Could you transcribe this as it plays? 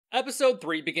Episode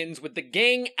 3 begins with the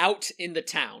gang out in the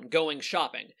town, going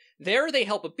shopping. There, they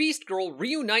help a Beast Girl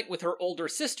reunite with her older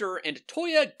sister, and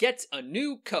Toya gets a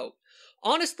new coat.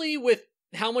 Honestly, with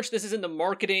how much this is in the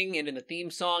marketing and in the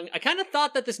theme song, I kind of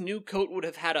thought that this new coat would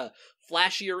have had a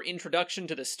flashier introduction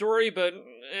to the story, but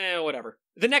whatever.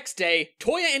 The next day,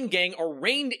 Toya and gang are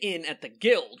reined in at the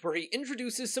guild, where he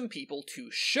introduces some people to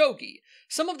Shogi.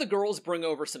 Some of the girls bring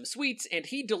over some sweets, and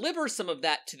he delivers some of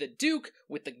that to the Duke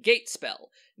with the gate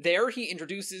spell. There, he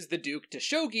introduces the Duke to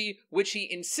Shogi, which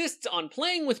he insists on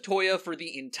playing with Toya for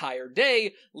the entire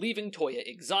day, leaving Toya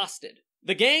exhausted.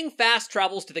 The gang fast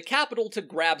travels to the capital to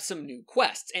grab some new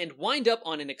quests, and wind up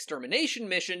on an extermination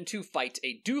mission to fight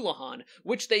a Dullahan,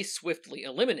 which they swiftly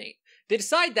eliminate. They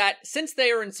decide that, since they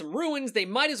are in some ruins, they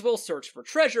might as well search for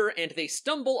treasure, and they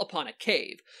stumble upon a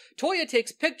cave. Toya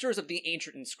takes pictures of the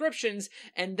ancient inscriptions,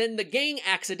 and then the gang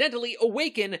accidentally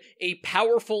awaken a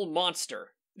powerful monster.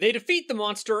 They defeat the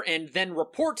monster and then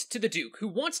report to the Duke, who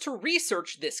wants to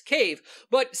research this cave,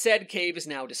 but said cave is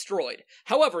now destroyed.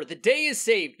 However, the day is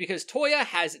saved because Toya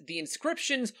has the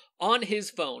inscriptions on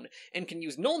his phone, and can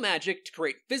use null magic to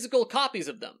create physical copies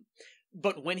of them.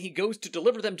 But when he goes to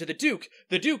deliver them to the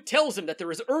Duke tells him that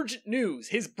there is urgent news.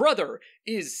 His brother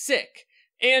is sick.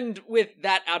 And with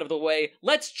that out of the way,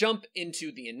 let's jump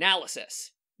into the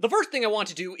analysis. The first thing I want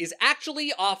to do is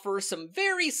actually offer some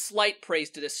very slight praise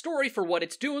to this story for what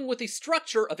it's doing with the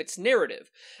structure of its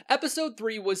narrative. Episode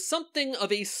 3 was something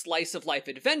of a slice-of-life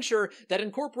adventure that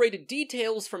incorporated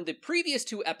details from the previous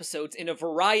 2 episodes in a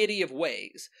variety of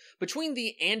ways. Between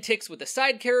the antics with the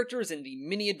side characters and the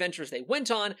mini-adventures they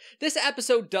went on, this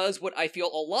episode does what I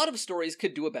feel a lot of stories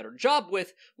could do a better job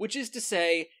with, which is to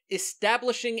say,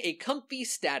 establishing a comfy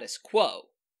status quo.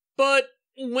 But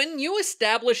when you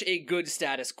establish a good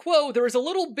status quo, there is a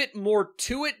little bit more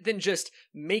to it than just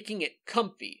making it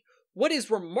comfy. What is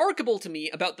remarkable to me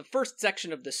about the first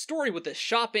section of the story with the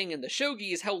shopping and the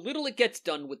shogi is how little it gets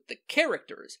done with the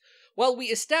characters. While we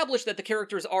establish that the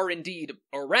characters are indeed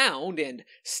around and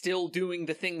still doing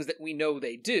the things that we know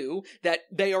they do, that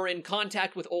they are in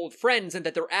contact with old friends and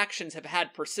that their actions have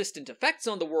had persistent effects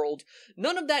on the world,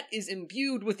 none of that is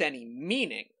imbued with any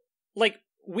meaning.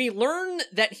 We learn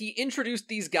that he introduced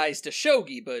these guys to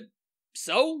Shogi, but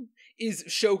so? Is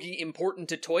Shogi important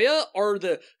to Toya? Are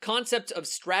the concepts of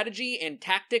strategy and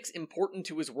tactics important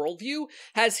to his worldview?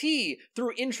 Has he,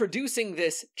 through introducing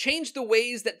this, changed the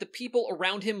ways that the people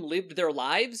around him lived their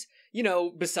lives?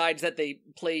 Besides that they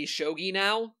play Shogi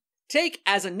now? Take,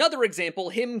 as another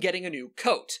example, him getting a new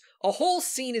coat. A whole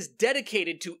scene is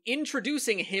dedicated to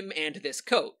introducing him and this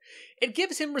coat. It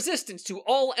gives him resistance to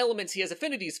all elements he has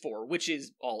affinities for, which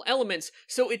is all elements,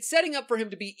 so it's setting up for him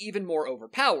to be even more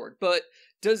overpowered. But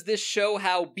does this show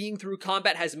how being through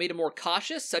combat has made him more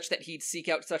cautious, such that he'd seek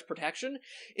out such protection?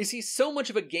 Is he so much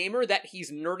of a gamer that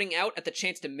he's nerding out at the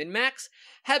chance to min-max?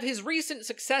 Have his recent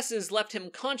successes left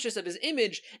him conscious of his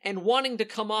image and wanting to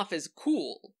come off as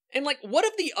cool? And what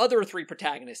of the other 3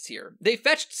 protagonists here? They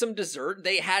fetched some dessert,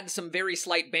 they had some very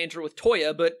slight banter with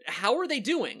Toya, but how are they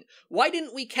doing? Why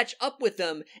didn't we catch up with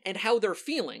them and how they're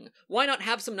feeling? Why not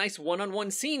have some nice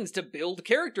one-on-one scenes to build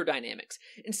character dynamics?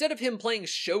 Instead of him playing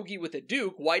shogi with the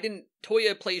Duke, why didn't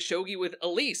Toya play shogi with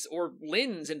Elise or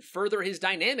Linz and further his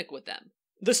dynamic with them?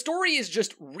 The story is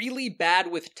just really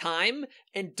bad with time,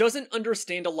 and doesn't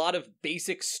understand a lot of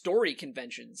basic story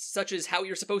conventions, such as how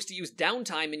you're supposed to use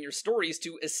downtime in your stories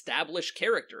to establish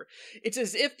character. It's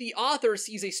as if the author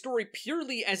sees a story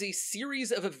purely as a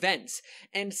series of events,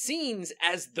 and scenes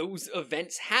as those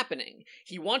events happening.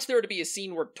 He wants there to be a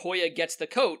scene where Toya gets the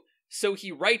coat, so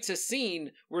he writes a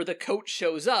scene where the coat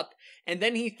shows up, and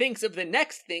then he thinks of the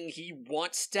next thing he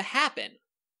wants to happen.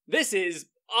 This is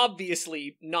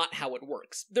obviously not how it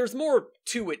works. There's more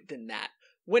to it than that.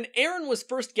 When Eren was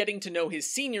first getting to know his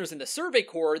seniors in the Survey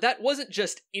Corps, that wasn't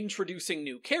just introducing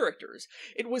new characters.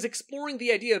 It was exploring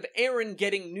the idea of Eren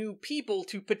getting new people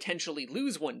to potentially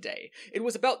lose one day. It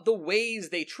was about the ways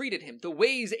they treated him, the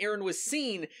ways Eren was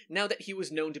seen now that he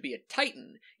was known to be a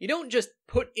Titan. You don't just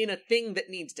put in a thing that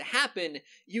needs to happen,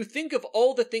 you think of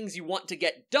all the things you want to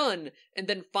get done, and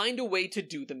then find a way to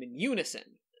do them in unison.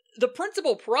 The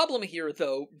principal problem here,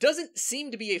 though, doesn't seem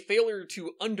to be a failure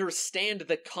to understand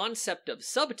the concept of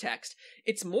subtext,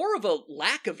 it's more of a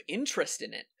lack of interest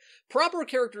in it. Proper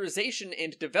characterization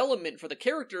and development for the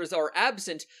characters are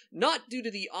absent, not due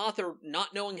to the author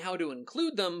not knowing how to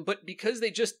include them, but because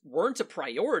they just weren't a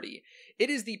priority. It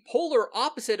is the polar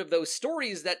opposite of those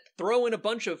stories that throw in a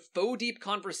bunch of faux-deep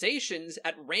conversations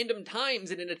at random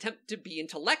times in an attempt to be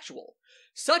intellectual.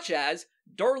 such as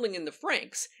Darling in the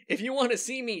Franxx. If you want to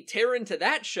see me tear into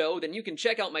that show, then you can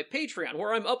check out my Patreon,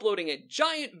 where I'm uploading a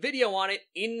giant video on it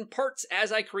in parts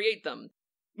as I create them.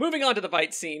 Moving on to the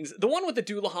fight scenes, the one with the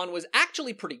Dullahan was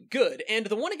actually pretty good, and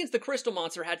the one against the Crystal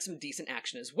Monster had some decent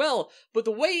action as well, but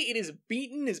the way it is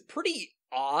beaten is pretty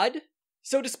odd.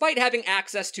 So despite having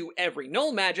access to every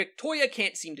null magic, Toya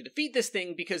can't seem to defeat this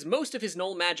thing because most of his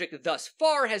null magic thus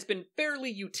far has been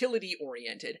fairly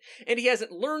utility-oriented, and he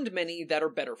hasn't learned many that are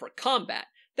better for combat.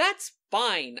 That's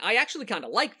fine, I actually kinda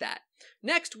like that.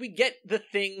 Next, we get the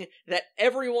thing that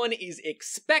everyone is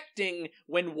expecting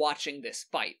when watching this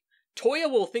fight.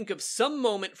 Toya will think of some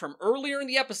moment from earlier in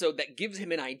the episode that gives him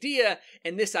an idea,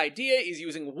 and this idea is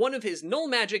using one of his null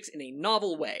magics in a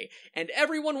novel way, and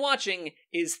everyone watching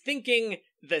is thinking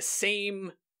the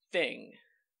same thing.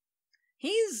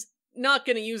 He's not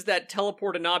gonna use that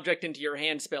teleport an object into your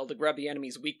hand spell to grab the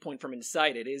enemy's weak point from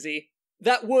inside it, is he?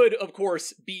 That would, of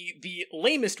course, be the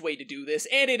lamest way to do this,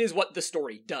 and it is what the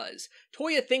story does.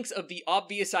 Toya thinks of the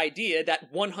obvious idea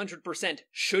that 100%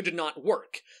 should not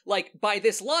work. Like, by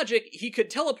this logic, he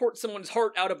could teleport someone's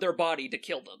heart out of their body to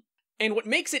kill them. And what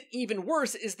makes it even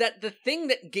worse is that the thing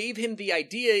that gave him the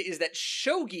idea is that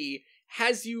Shogi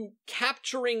has you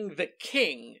capturing the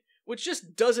king, which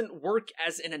just doesn't work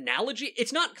as an analogy.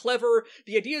 It's not clever,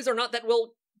 the ideas are not that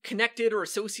well connected or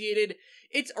associated.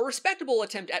 It's a respectable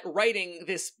attempt at writing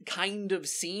this kind of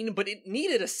scene, but it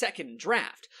needed a second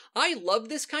draft. I love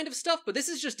this kind of stuff, but this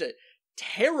is just a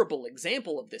terrible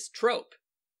example of this trope.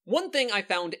 One thing I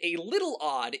found a little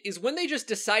odd is when they just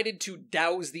decided to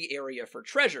douse the area for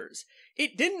treasures.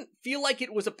 It didn't feel like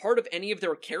it was a part of any of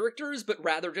their characters, but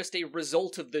rather just a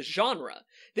result of the genre.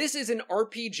 This is an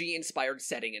RPG-inspired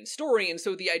setting and story, and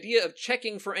so the idea of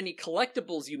checking for any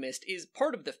collectibles you missed is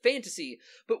part of the fantasy,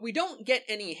 but we don't get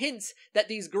any hints that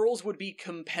these girls would be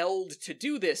compelled to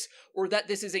do this, or that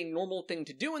this is a normal thing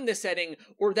to do in this setting,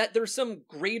 or that there's some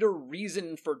greater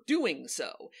reason for doing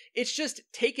so. It's just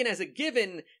taken as a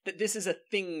given that this is a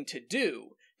thing to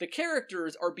do. The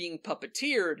characters are being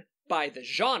puppeteered by the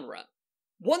genre.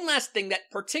 One last thing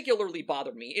that particularly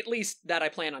bothered me, at least that I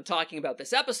plan on talking about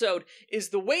this episode, is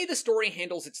the way the story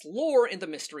handles its lore and the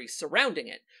mysteries surrounding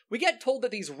it. We get told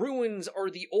that these ruins are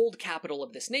the old capital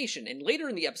of this nation, and later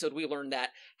in the episode we learn that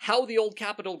how the old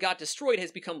capital got destroyed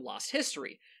has become lost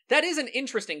history. That is an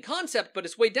interesting concept, but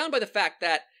it's weighed down by the fact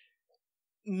that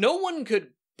no one could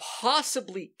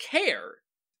possibly care.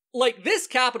 Like, this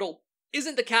capital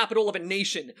isn't the capital of a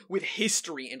nation with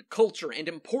history and culture and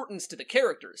importance to the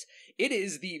characters. It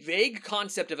is the vague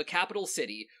concept of a capital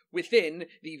city within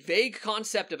the vague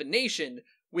concept of a nation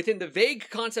within the vague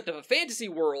concept of a fantasy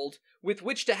world with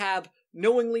which to have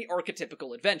knowingly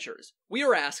archetypical adventures. We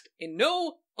are asked, in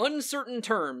no uncertain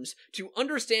terms, to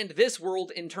understand this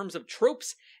world in terms of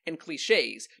tropes and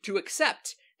cliches, to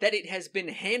accept that it has been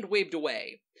hand-waved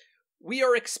away. We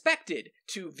are expected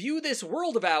to view this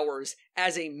world of ours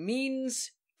as a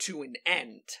means to an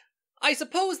end. I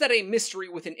suppose that a mystery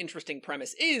with an interesting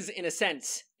premise is, in a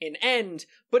sense, an end,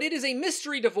 but it is a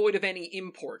mystery devoid of any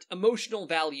import, emotional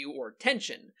value, or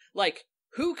tension. Like,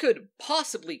 who could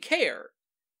possibly care?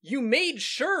 You made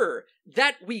sure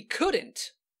that we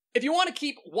couldn't. If you want to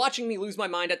keep watching me lose my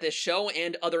mind at this show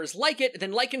and others like it,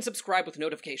 then like and subscribe with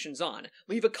notifications on.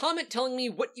 Leave a comment telling me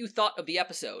what you thought of the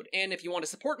episode, and if you want to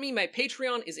support me, my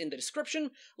Patreon is in the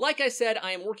description. Like I said,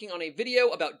 I am working on a video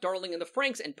about Darling in the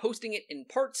Franxx and posting it in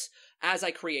parts as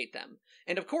I create them.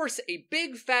 And of course, a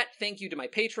big fat thank you to my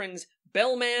patrons,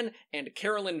 Bellman and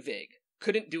Carolyn Vig.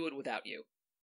 Couldn't do it without you.